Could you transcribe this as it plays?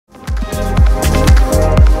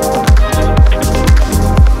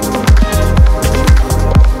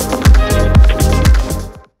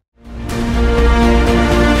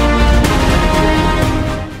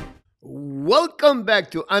Welcome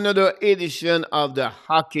back to another edition of the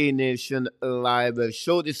Hockey Nation Live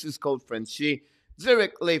Show. This is called Frenchy,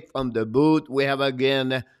 directly from the booth. We have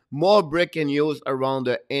again more breaking news around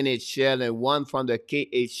the NHL and one from the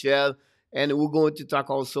KHL. And we're going to talk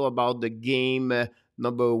also about the game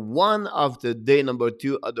number one of the day, number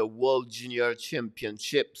two of the World Junior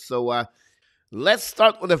Championship. Let's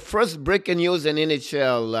start with the first breaking news in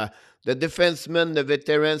NHL. The defenseman, the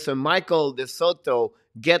veterans, Michael DeSoto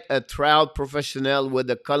get a trial professional with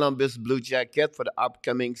the Columbus Blue Jacket for the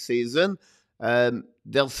upcoming season.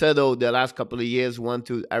 Del Cedo, the last couple of years, went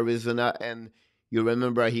to Arizona, and you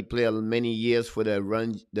remember he played many years for the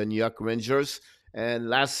New York Rangers. And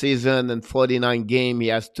last season, in 49 games, he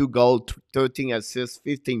has 2 goals, 13 assists,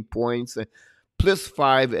 15 points, plus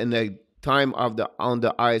 5 in the time of the on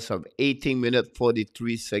the ice of 18 minutes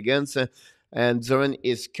 43 seconds. And during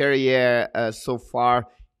his career so far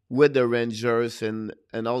with the Rangers and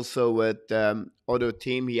also with other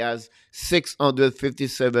team, he has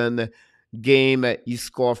 657 game. He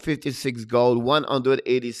scored 56 goals,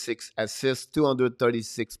 186 assists,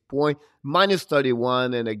 236 points, minus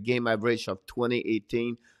 31, and a game average of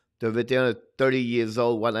 2018. The veteran, 30 years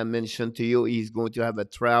old, what I mentioned to you, he's going to have a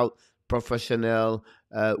trial professional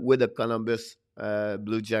with the Columbus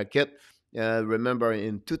Blue Jacket. Remember,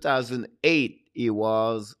 in 2008, he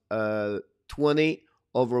was 20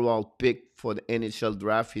 overall pick for the NHL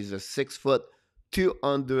draft. He's a 6 foot,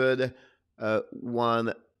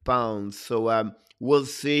 201 pounds. We'll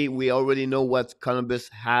see. We already know what Columbus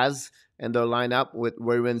has in their lineup with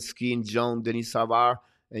Werenski and John, Denis Savard,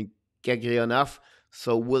 and Kagrionov.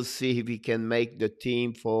 So we'll see if he can make the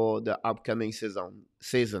team for the upcoming season.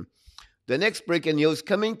 The next breaking news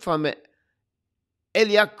coming from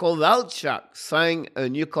Ilya Kovalchuk signed a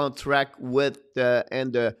new contract with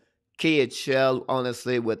and the KHL,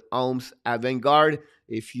 honestly, with Holmes Avangard.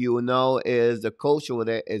 If you know, is the coach over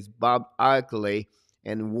there is Bob Arkley.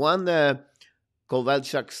 And when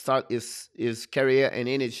Kovalchuk started his career in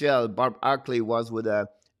NHL, Bob Arkley was with the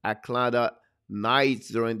Atlanta Knights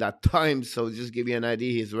during that time. So just give you an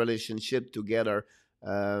idea his relationship together.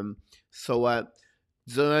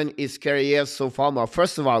 During his career so far, well,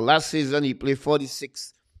 first of all, last season he played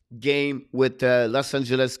 46 game with Los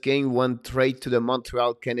Angeles King, one trade to the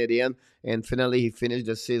Montreal Canadiens, and finally he finished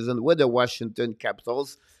the season with the Washington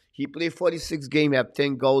Capitals. He played 46 game, had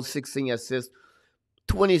 10 goals, 16 assists,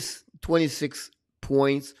 26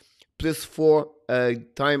 points, plus 4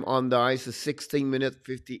 time on the ice, 16 minutes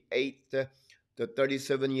 58. The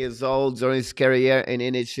 37 years old during his career in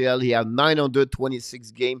NHL, he had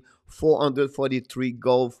 926 games, 443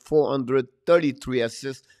 goals, 433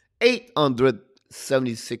 assists,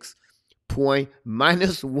 876 points,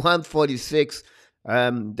 minus 146.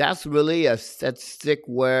 That's really a statistic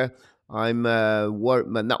where I'm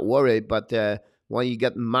not worried, but when you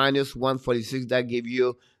get minus 146, that gives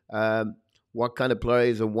you what kind of player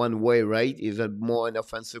is a one-way, right? Is a more an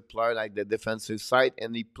offensive player like the defensive side,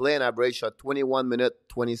 and he play an average of 21 minutes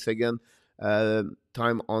 20 second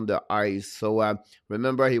time on the ice.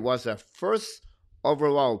 Remember, he was a first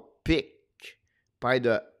overall pick by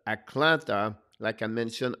the Atlanta, like I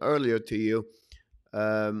mentioned earlier to you,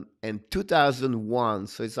 in 2001.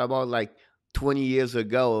 So it's about like 20 years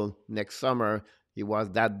ago. Next summer, he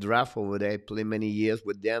was that draft over there. Played many years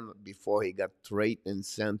with them before he got traded and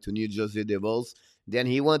sent to New Jersey Devils. Then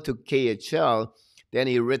he went to KHL. Then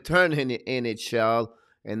he returned in the NHL,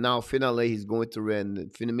 and now finally he's going to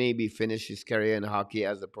maybe finish his career in hockey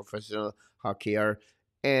as a professional hockeyer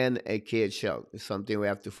and a KHL. It's something we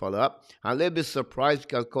have to follow up. I'm a little bit surprised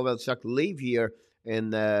because Kovalchuk live here in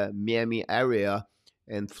the Miami area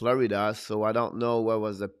in Florida, so I don't know what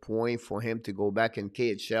was the point for him to go back in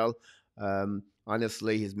KHL.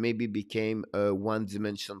 Honestly, he's maybe became a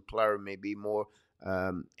one-dimensional player, maybe more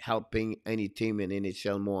helping any team in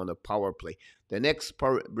NHL more on the power play. The next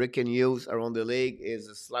breaking news around the league is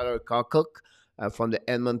Slater Kokuk from the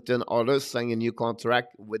Edmonton Oilers signing a new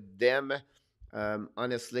contract with them.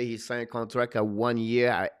 Honestly, he signed a contract at 1 year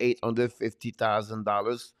at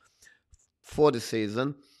 $850,000 for the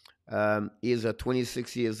season. He's a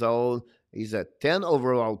 26 years old. He's a 10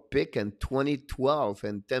 overall pick in 2012,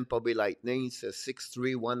 and Tampa Bay Lightning. He's a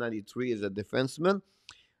 6'3", 193 is a defenseman.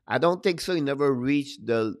 I don't think so. He never reached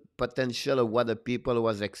the potential of what the people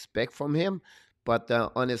was expect from him. But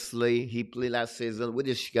honestly, he played last season with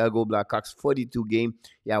the Chicago Blackhawks, 42 game.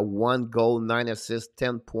 He had 1 goal, 9 assists,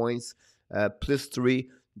 10 points, plus 3.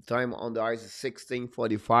 Time on the ice is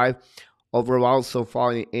 16:45. Overall, so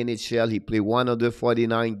far in NHL, he played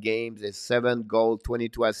 149 games, a 7 goal,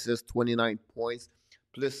 22 assists, 29 points,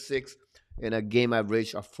 plus 6, and a game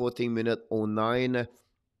average of 14 minutes 09.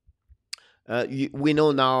 We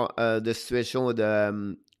know now the situation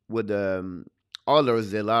with the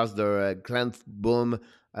others. They lost their Grand Boom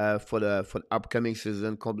for the upcoming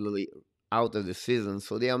season, completely out of the season.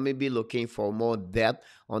 So they are maybe looking for more depth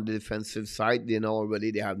on the defensive side. They know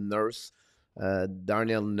already they have Nurse,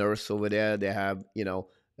 Darnell Nurse over there. They have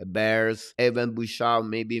Bears, Evan Bouchard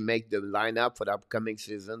maybe make the lineup for the upcoming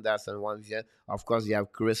season. That's the one. Yeah. Of course, you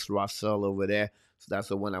have Chris Russell over there. So that's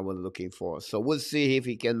the one I was looking for. So we'll see if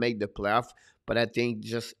he can make the playoff. But I think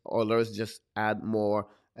just others just add more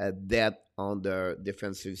depth on the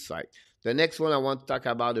defensive side. The next one I want to talk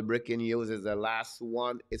about the breaking news is the last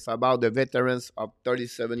one. It's about the veterans of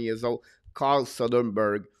 37 years old. Carl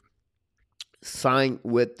Soderberg signed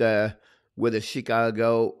with the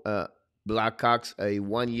Chicago Blackhawks a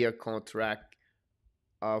 1 year contract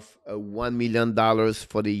of $1 million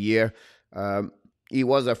for the year. Um, he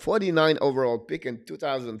was a 49 overall pick in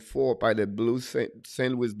 2004 by the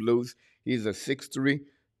St. Louis Blues. He's a 6'3",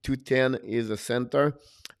 210. He's a center.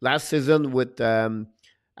 Last season with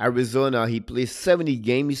Arizona, he played 70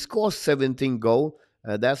 games. He scored 17 goals.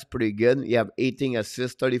 That's pretty good. You have 18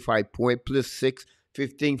 assists, 35 points, plus 6,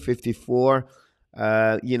 15, 54.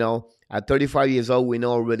 At 35 years old, we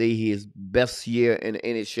know already his best year in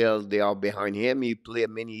NHL. They are behind him. He played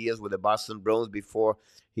many years with the Boston Bruins before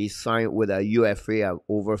he signed with a UFA of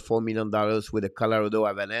over $4 million with the Colorado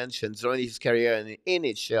Avalanche. And during his career in the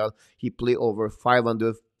NHL, he played over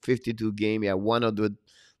 552 games. He had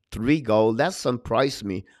 103 goals. That surprised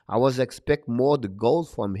me. I was expect more the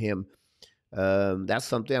goals from him. That's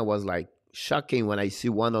something I was like shocking when I see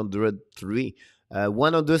 103.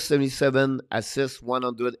 177 assists,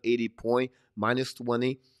 180 point, minus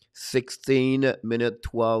 20, 16 minute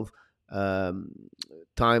 12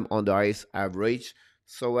 time on the ice average.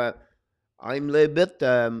 So I'm a little bit,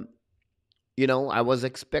 I was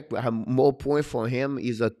expect have more point for him.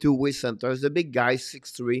 He's a two-way center. He's a big guy,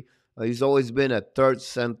 6'3". He's always been a third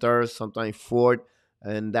center, sometimes fourth,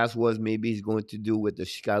 and that's what maybe he's going to do with the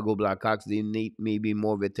Chicago Blackhawks. They need maybe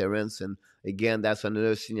more veterans, and again, that's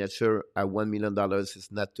another signature at $1 million.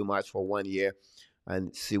 It's not too much for 1 year,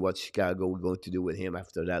 and see what Chicago we're going to do with him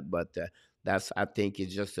after that. But that's I think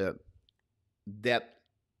it's just a depth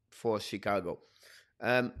for Chicago.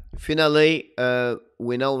 Finally,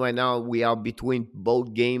 we know right now we are between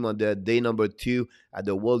both game on the day number 2 at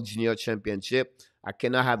the World Junior Championship. I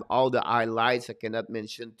cannot have all the highlights. I cannot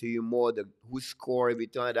mention to you more the who score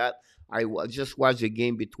everything like that. Just watched the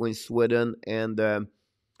game between Sweden and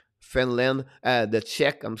Finland, the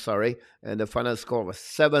Czech, I'm sorry, and the final score was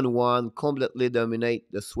 7-1. Completely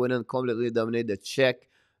dominate the Sweden, completely dominate the Czech.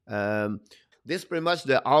 This is pretty much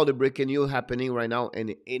all the breaking news happening right now in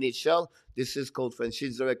the NHL. This is called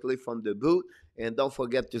Frenchy directly from the booth. And don't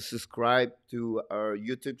forget to subscribe to our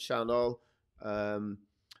YouTube channel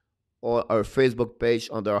or our Facebook page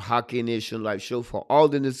on our Hockey Nation live show for all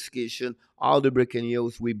the notification, all the breaking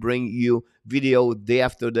news. We bring you video day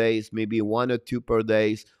after day, maybe 1 or 2 per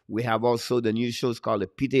day. We have also the new shows called the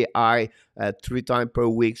PTI 3 times per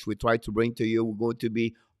week. We try to bring to you. We're going to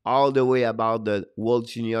be all the way about the World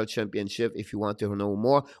Junior Championship. If you want to know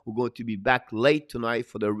more, we're going to be back late tonight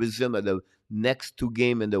for the resume of the next 2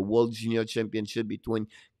 games in the World Junior Championship between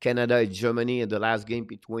Canada and Germany, and the last game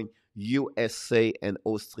between USA and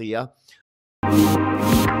Austria.